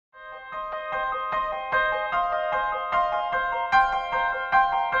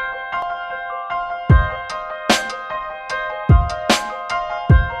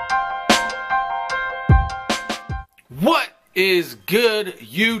is good,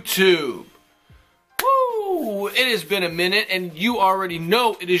 YouTube? Woo! It has been a minute, and you already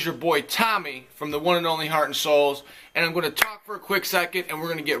know it is your boy Tommy from the one and only Heart and Souls, and I'm going to talk for a quick second, and we're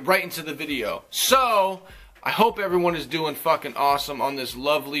going to get right into the video. So, I hope everyone is doing fucking awesome on this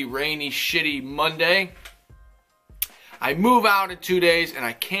lovely, rainy, shitty Monday. I move out in 2 days, and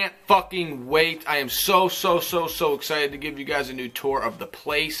I can't fucking wait. I am so excited to give you guys a new tour of the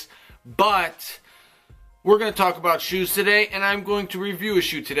place, but we're going to talk about shoes today, and I'm going to review a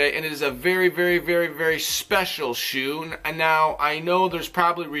shoe today, and it is a very special shoe. And now, I know there's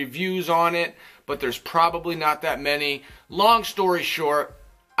probably reviews on it, but there's probably not that many. Long story short,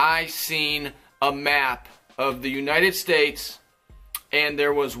 I seen a map of the United States, and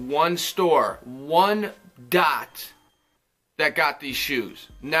there was one store, one dot, that got these shoes.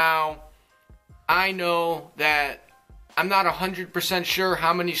 Now, I know that I'm not 100% sure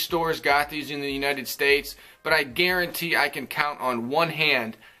how many stores got these in the United States, but I guarantee I can count on one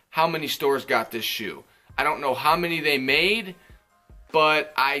hand how many stores got this shoe. I don't know how many they made,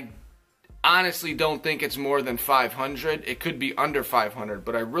 but I honestly don't think it's more than 500. It could be under 500,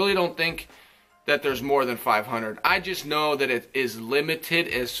 but I really don't think that there's more than 500. I just know that it is limited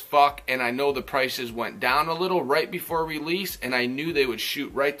as fuck, and I know the prices went down a little right before release, and I knew they would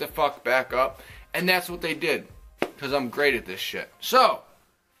shoot right the fuck back up, and that's what they did, because I'm great at this shit. So,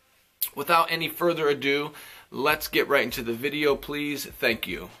 without any further ado, let's get right into the video, please. Thank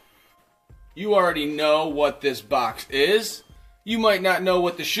you. You already know what this box is. You might not know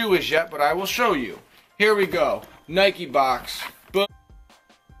what the shoe is yet, but I will show you. Here we go. Nike box. Boom.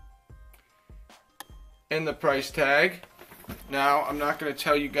 And the price tag. Now, I'm not going to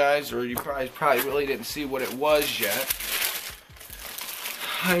tell you guys, or you probably really didn't see what it was yet.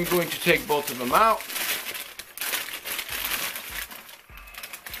 I'm going to take both of them out.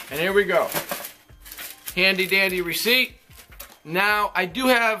 And here we go. Handy dandy receipt. Now, I do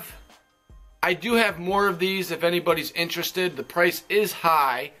have more of these if anybody's interested. The price is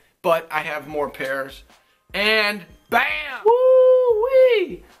high, but I have more pairs. And bam!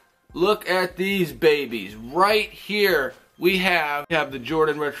 Woo-wee! Look at these babies. Right here, we have the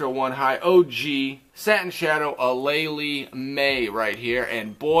Jordan Retro 1 High OG Satin Shadow Aleali May right here.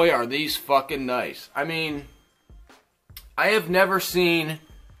 And boy, are these fucking nice. I mean, I have never seen...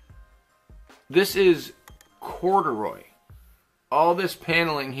 This is corduroy. All this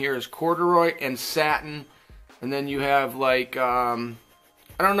paneling here is corduroy and satin. And then you have like, I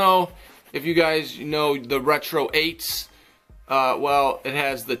don't know if you guys know the Retro 8s. Well, it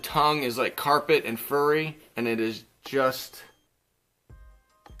has the tongue is like carpet and furry, and it is just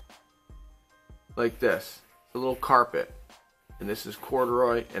like this. It's a little carpet. And this is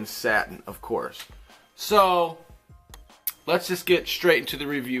corduroy and satin, of course. So, let's just get straight into the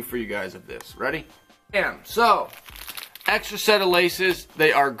review for you guys of this. Ready? Bam. So, extra set of laces.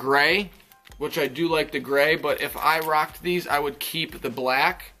 They are gray, which I do like the gray, but if I rocked these, I would keep the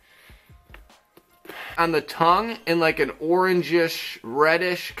black. On the tongue in like an orangish,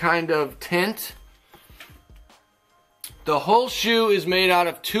 reddish kind of tint. The whole shoe is made out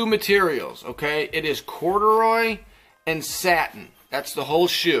of two materials, okay? It is corduroy and satin. That's the whole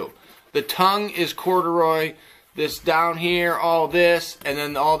shoe. The tongue is corduroy. This down here, all this, and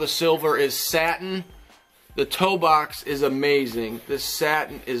then all the silver is satin. The toe box is amazing. This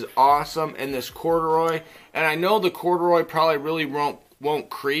satin is awesome, and this corduroy. And I know the corduroy probably really won't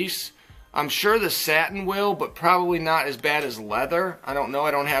crease. I'm sure the satin will, but probably not as bad as leather. I don't know.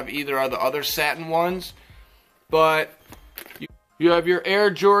 I don't have either of the other satin ones. But you have your Air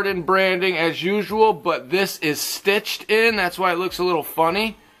Jordan branding as usual, but this is stitched in. That's why it looks a little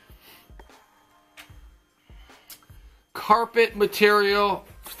funny. Carpet material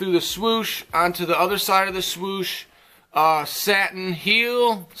through the swoosh onto the other side of the swoosh. Satin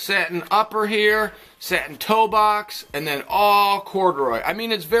heel, satin upper here, satin toe box, and then all corduroy. I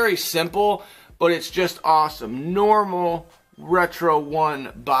mean, it's very simple, but it's just awesome. Normal Retro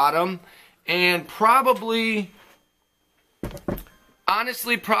 1 bottom, and probably,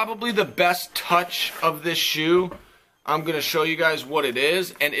 honestly, probably the best touch of this shoe. I'm going to show you guys what it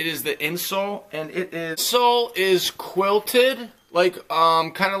is, and it is the insole, and insole is quilted, like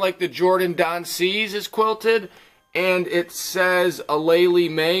kind of like the Jordan Don C's is quilted. And it says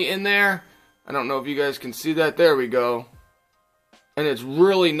Aleali May in there. I don't know if you guys can see that. There we go. And it's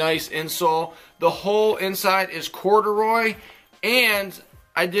really nice insole. The whole inside is corduroy. And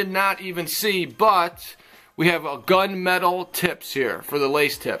I did not even see, but we have a gunmetal tips here for the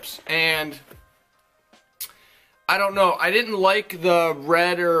lace tips. And I don't know. I didn't like the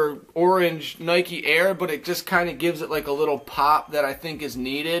red or orange Nike Air, but it just kind of gives it like a little pop that I think is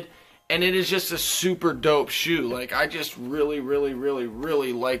needed. And it is just a super dope shoe. Like, I just really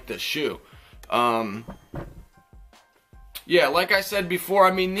like this shoe. Yeah, like I said before,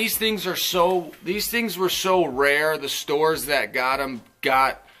 I mean, these things were so rare. The stores that got them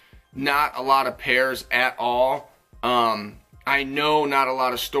got not a lot of pairs at all. I know not a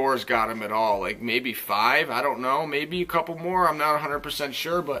lot of stores got them at all. Like maybe 5, I don't know. Maybe a couple more, I'm not 100%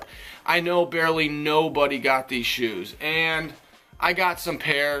 sure. But I know barely nobody got these shoes. And I got some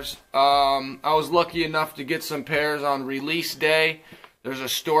pairs. I was lucky enough to get some pairs on release day. There's a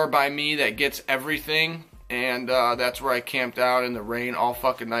store by me that gets everything. And that's where I camped out in the rain all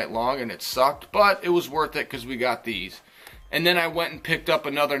fucking night long, and it sucked. But it was worth it because we got these. And then I went and picked up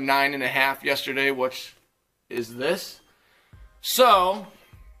another 9.5 yesterday, which is this. So,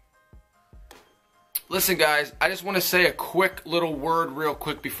 listen guys, I just want to say a quick little word real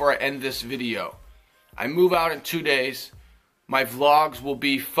quick before I end this video. I move out in 2 days. My vlogs will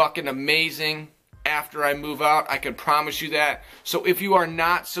be fucking amazing after I move out. I can promise you that. So if you are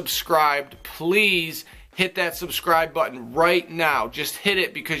not subscribed, please hit that subscribe button right now. Just hit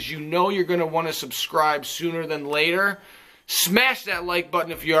it because you know you're going to want to subscribe sooner than later. Smash that like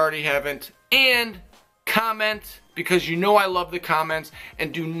button if you already haven't. And comment because you know I love the comments.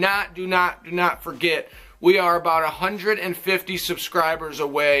 And do not forget, we are about 150 subscribers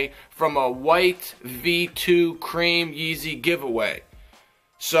away from a white V2 cream Yeezy giveaway.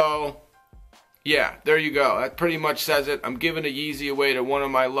 So, yeah, there you go. That pretty much says it. I'm giving a Yeezy away to one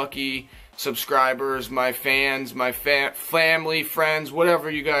of my lucky subscribers, my fans, my family, friends,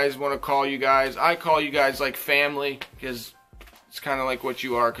 whatever you guys want to call you guys. I call you guys like family because it's kind of like what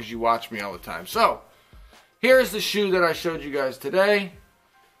you are because you watch me all the time. So, here's the shoe that I showed you guys today.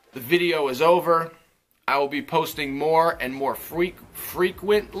 The video is over. I will be posting more and more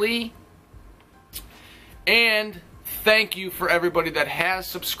frequently. And thank you for everybody that has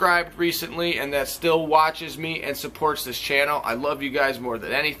subscribed recently and that still watches me and supports this channel. I love you guys more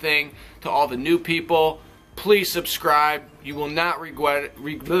than anything. To all the new people, please subscribe. You will not regret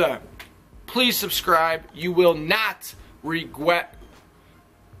it. Please subscribe. You will not regret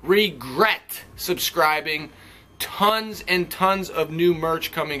subscribing. Tons and tons of new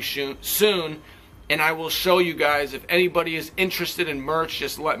merch coming soon. And I will show you guys. If anybody is interested in merch,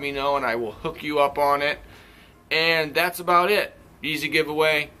 just let me know and I will hook you up on it. And that's about it. Easy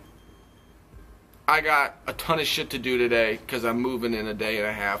giveaway. I got a ton of shit to do today because I'm moving in a day and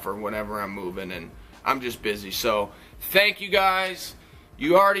a half or whenever I'm moving, and I'm just busy. So thank you guys.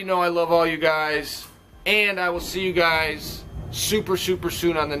 You already know I love all you guys. And I will see you guys super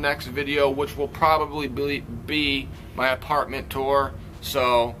soon on the next video, which will probably be my apartment tour.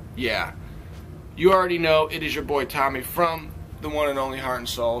 So yeah, you already know it is your boy Tommy from the one and only Heart and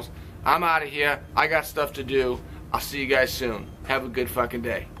Souls. I'm out of here. I got stuff to do. I'll see you guys soon. Have a good fucking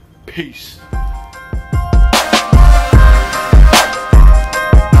day. Peace.